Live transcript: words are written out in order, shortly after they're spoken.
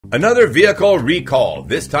Another vehicle recall,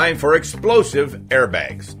 this time for explosive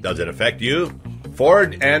airbags. Does it affect you?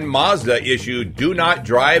 Ford and Mazda issued do not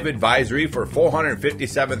drive advisory for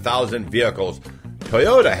 457,000 vehicles.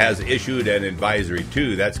 Toyota has issued an advisory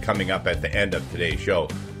too. That's coming up at the end of today's show.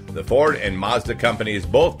 The Ford and Mazda companies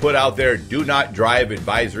both put out their do not drive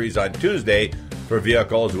advisories on Tuesday for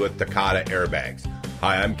vehicles with Takata airbags.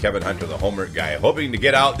 Hi, I'm Kevin Hunter, the Homework Guy, hoping to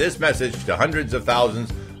get out this message to hundreds of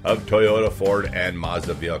thousands of Toyota, Ford, and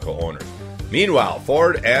Mazda vehicle owners. Meanwhile,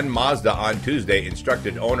 Ford and Mazda on Tuesday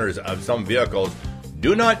instructed owners of some vehicles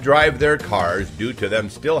do not drive their cars due to them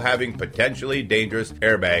still having potentially dangerous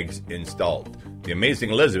airbags installed. The amazing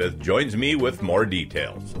Elizabeth joins me with more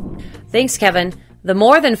details. Thanks, Kevin. The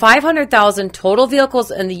more than 500,000 total vehicles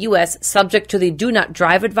in the U.S. subject to the do not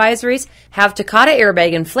drive advisories have Takata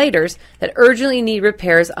airbag inflators that urgently need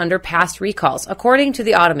repairs under past recalls, according to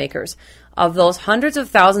the automakers. Of those hundreds of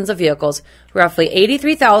thousands of vehicles, roughly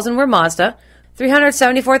 83,000 were Mazda,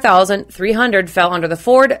 374,300 fell under the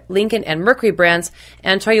Ford, Lincoln, and Mercury brands,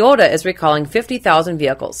 and Toyota is recalling 50,000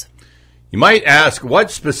 vehicles. You might ask, what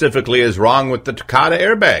specifically is wrong with the Takata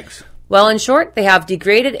airbags? Well, in short, they have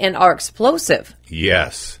degraded and are explosive.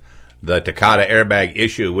 Yes. The Takata airbag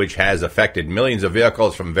issue, which has affected millions of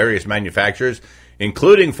vehicles from various manufacturers,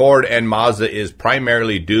 including Ford and Mazda, is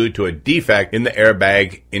primarily due to a defect in the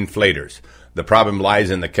airbag inflators. The problem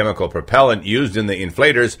lies in the chemical propellant used in the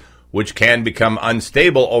inflators, which can become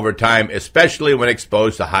unstable over time, especially when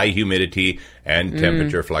exposed to high humidity and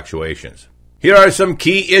temperature fluctuations. Here are some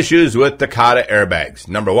key issues with Takata airbags.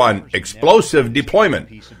 Number one, explosive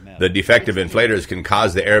deployment. The defective inflators can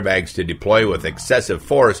cause the airbags to deploy with excessive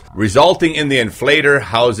force, resulting in the inflator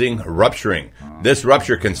housing rupturing. This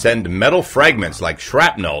rupture can send metal fragments like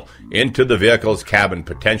shrapnel into the vehicle's cabin,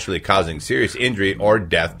 potentially causing serious injury or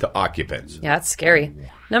death to occupants. Yeah, that's scary.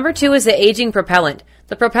 Number two is the aging propellant.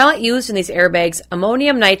 The propellant used in these airbags,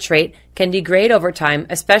 ammonium nitrate, can degrade over time,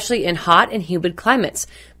 especially in hot and humid climates.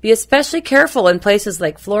 Be especially careful in places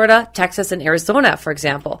like Florida, Texas, and Arizona, for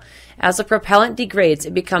example. As the propellant degrades,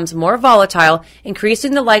 it becomes more volatile,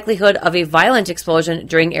 increasing the likelihood of a violent explosion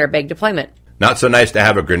during airbag deployment. Not so nice to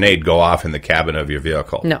have a grenade go off in the cabin of your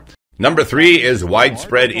vehicle. No. Number three is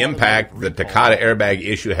widespread impact. The Takata airbag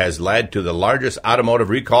issue has led to the largest automotive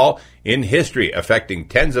recall in history, affecting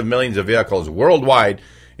tens of millions of vehicles worldwide,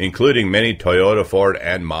 including many Toyota, Ford,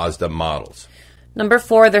 and Mazda models. Number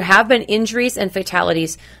four, there have been injuries and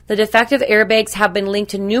fatalities. The defective airbags have been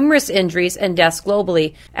linked to numerous injuries and deaths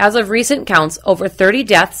globally. As of recent counts, over 30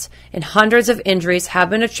 deaths and hundreds of injuries have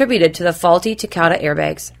been attributed to the faulty Takata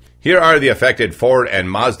airbags. Here are the affected Ford and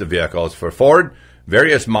Mazda vehicles. For Ford,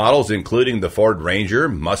 various models, including the Ford Ranger,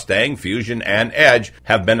 Mustang, Fusion, and Edge,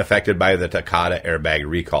 have been affected by the Takata airbag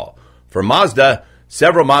recall. For Mazda,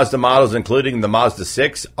 several Mazda models, including the Mazda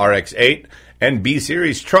 6, RX-8, and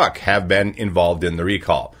B-Series truck, have been involved in the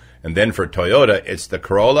recall. And then for Toyota, it's the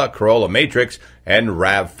Corolla, Corolla Matrix, and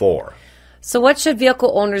RAV4. So what should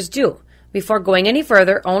vehicle owners do? Before going any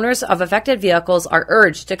further, owners of affected vehicles are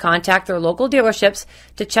urged to contact their local dealerships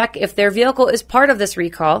to check if their vehicle is part of this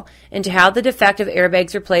recall and to have the defective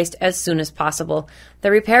airbags replaced as soon as possible.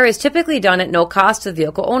 The repair is typically done at no cost to the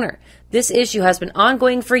vehicle owner. This issue has been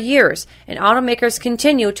ongoing for years, and automakers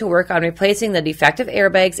continue to work on replacing the defective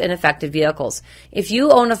airbags in affected vehicles. If you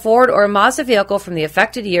own a Ford or a Mazda vehicle from the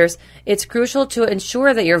affected years, it's crucial to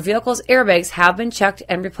ensure that your vehicle's airbags have been checked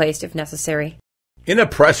and replaced if necessary. In a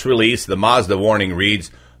press release, the Mazda warning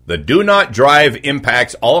reads, "The do not drive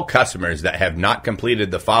impacts all customers that have not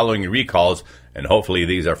completed the following recalls," and hopefully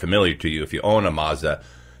these are familiar to you if you own a Mazda: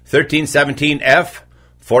 1317F,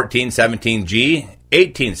 1417G,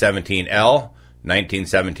 1817L,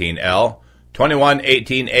 1917L,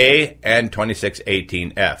 2118A, and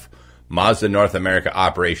 2618F. Mazda North American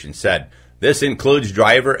Operations said, "This includes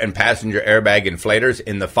driver and passenger airbag inflators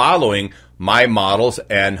in the following My models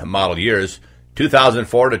and model years: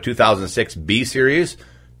 2004 to 2006 B Series,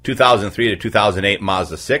 2003 to 2008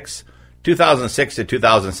 Mazda 6, 2006 to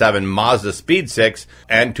 2007 Mazda Speed 6,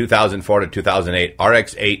 and 2004 to 2008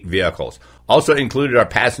 RX-8 vehicles. Also included are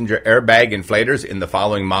passenger airbag inflators in the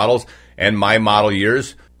following models and My model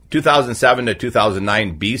years: 2007 to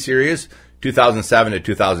 2009 B Series, 2007 to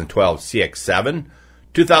 2012 CX-7,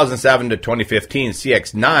 2007 to 2015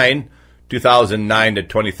 CX-9, 2009 to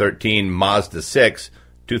 2013 Mazda 6,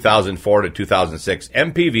 2004 to 2006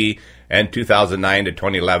 MPV, and 2009 to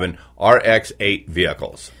 2011 RX-8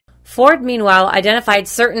 vehicles." Ford, meanwhile, identified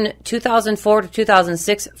certain 2004 to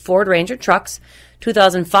 2006 Ford Ranger trucks,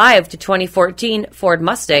 2005 to 2014 Ford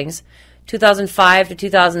Mustangs, 2005 to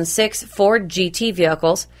 2006 Ford GT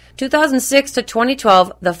vehicles, 2006 to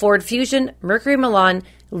 2012 the Ford Fusion, Mercury Milan,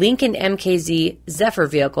 Lincoln MKZ Zephyr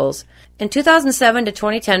vehicles, and 2007 to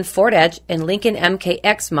 2010 Ford Edge and Lincoln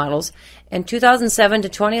MKX models, and 2007 to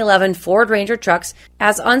 2011 Ford Ranger trucks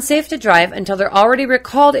as unsafe to drive until their already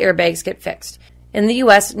recalled airbags get fixed. In the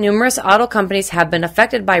U.S., numerous auto companies have been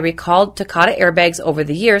affected by recalled Takata airbags over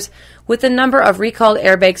the years, with the number of recalled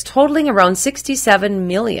airbags totaling around 67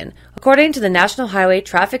 million, according to the National Highway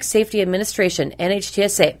Traffic Safety Administration,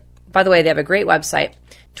 NHTSA. By the way, they have a great website.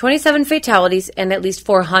 27 fatalities and at least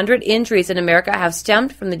 400 injuries in America have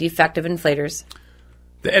stemmed from the defective inflators.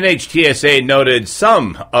 The NHTSA noted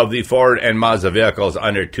some of the Ford and Mazda vehicles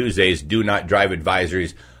under Tuesday's Do Not Drive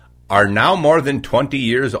advisories are now more than 20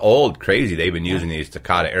 years old. Crazy, they've been using these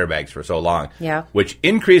Takata airbags for so long. Yeah. Which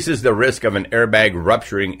increases the risk of an airbag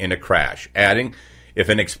rupturing in a crash, adding, if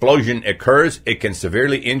an explosion occurs, it can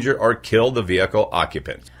severely injure or kill the vehicle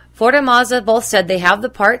occupants. Ford and Mazda both said they have the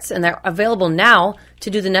parts and they're available now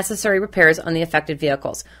to do the necessary repairs on the affected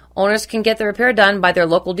vehicles. Owners can get the repair done by their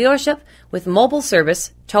local dealership with mobile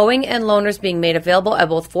service, towing, and loaners being made available at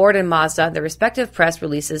both Ford and Mazda, their respective press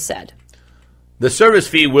releases said. The service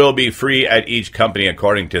fee will be free at each company,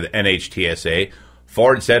 according to the NHTSA.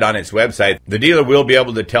 Ford said on its website, the dealer will be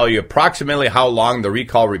able to tell you approximately how long the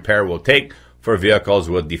recall repair will take for vehicles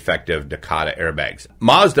with defective Takata airbags.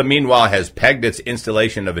 Mazda, meanwhile, has pegged its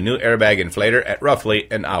installation of a new airbag inflator at roughly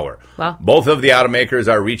an hour. Wow. Both of the automakers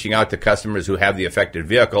are reaching out to customers who have the affected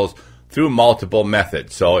vehicles through multiple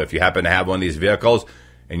methods. So if you happen to have one of these vehicles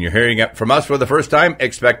and you're hearing it from us for the first time,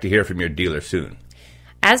 expect to hear from your dealer soon.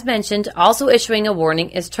 As mentioned, also issuing a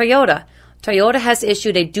warning is Toyota. Toyota has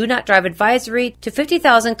issued a do not drive advisory to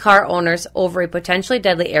 50,000 car owners over a potentially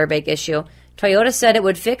deadly airbag issue. Toyota said it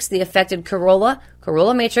would fix the affected Corolla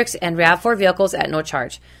Matrix, and RAV4 vehicles at no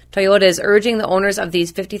charge. Toyota is urging the owners of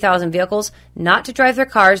these 50,000 vehicles not to drive their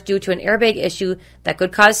cars due to an airbag issue that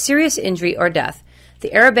could cause serious injury or death. The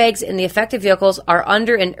airbags in the affected vehicles are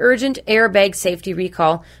under an urgent airbag safety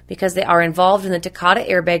recall because they are involved in the Takata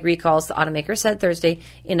airbag recalls, the automaker said Thursday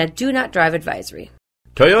in a do not drive advisory.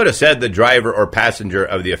 Toyota said the driver or passenger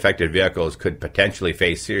of the affected vehicles could potentially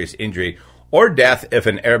face serious injury or death if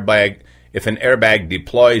an airbag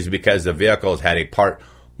deploys because the vehicles had a part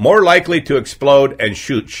more likely to explode and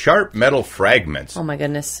shoot sharp metal fragments. Oh my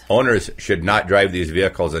goodness. Owners should not drive these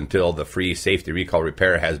vehicles until the free safety recall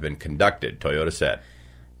repair has been conducted, Toyota said.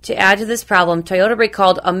 To add to this problem, Toyota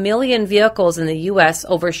recalled 1 million vehicles in the U.S.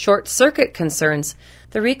 over short-circuit concerns.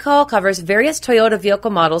 The recall covers various Toyota vehicle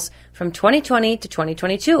models from 2020 to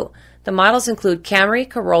 2022. The models include Camry,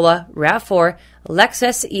 Corolla, RAV4,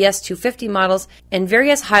 Lexus ES250 models, and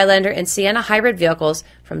various Highlander and Sienna hybrid vehicles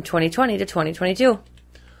from 2020 to 2022.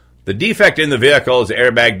 The defect in the vehicle's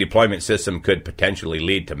airbag deployment system could potentially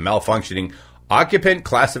lead to malfunctioning occupant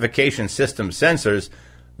classification system sensors.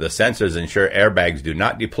 The sensors ensure airbags do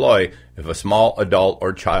not deploy if a small adult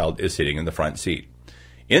or child is sitting in the front seat.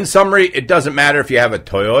 In summary, it doesn't matter if you have a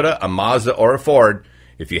Toyota, a Mazda, or a Ford.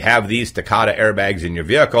 If you have these Takata airbags in your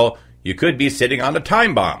vehicle, you could be sitting on a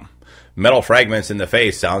time bomb. Metal fragments in the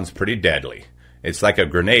face sounds pretty deadly. It's like a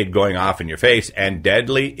grenade going off in your face, and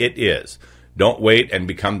deadly it is. Don't wait and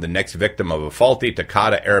become the next victim of a faulty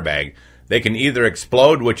Takata airbag. They can either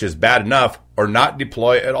explode, which is bad enough, or not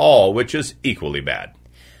deploy at all, which is equally bad.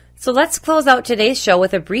 So let's close out today's show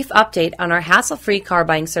with a brief update on our hassle-free car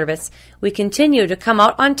buying service. We continue to come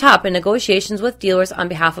out on top in negotiations with dealers on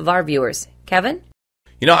behalf of our viewers. Kevin?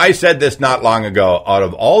 You know, I said this not long ago. Out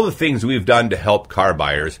of all the things we've done to help car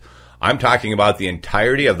buyers, I'm talking about the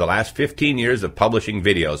entirety of the last 15 years of publishing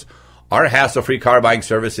videos. Our hassle-free car buying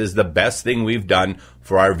service is the best thing we've done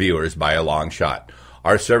for our viewers by a long shot.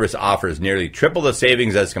 Our service offers nearly triple the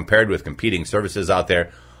savings as compared with competing services out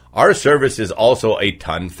there. Our service is also a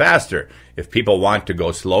ton faster. If people want to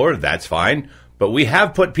go slower, that's fine. But we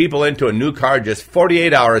have put people into a new car just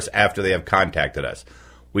 48 hours after they have contacted us.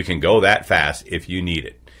 We can go that fast if you need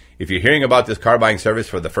it. If you're hearing about this car buying service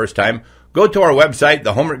for the first time, go to our website,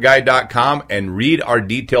 thehomeworkguy.com, and read our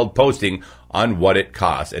detailed posting on what it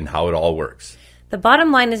costs and how it all works. The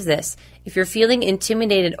bottom line is this. If you're feeling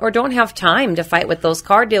intimidated or don't have time to fight with those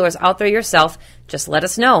car dealers out there yourself, just let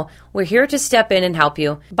us know. We're here to step in and help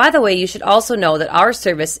you. By the way, you should also know that our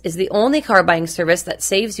service is the only car buying service that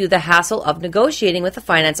saves you the hassle of negotiating with a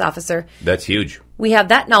finance officer. That's huge. We have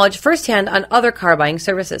that knowledge firsthand on other car buying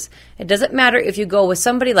services. It doesn't matter if you go with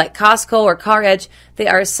somebody like Costco or Car Edge, they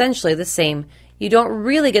are essentially the same. You don't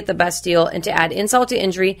really get the best deal, and to add insult to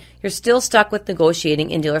injury, you're still stuck with negotiating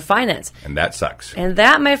in dealer finance. And that sucks. And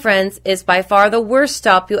that, my friends, is by far the worst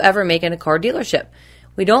stop you'll ever make in a car dealership.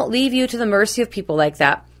 We don't leave you to the mercy of people like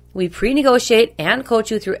that. We pre-negotiate and coach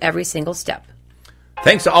you through every single step.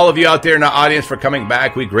 Thanks to all of you out there in our audience for coming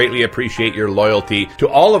back. We greatly appreciate your loyalty. To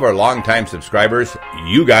all of our longtime subscribers,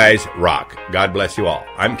 you guys rock. God bless you all.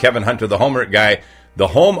 I'm Kevin Hunter, the Homework Guy, the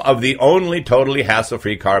home of the only totally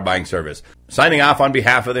hassle-free car buying service. Signing off on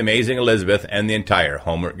behalf of the amazing Elizabeth and the entire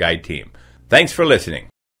Homework Guide team. Thanks for listening.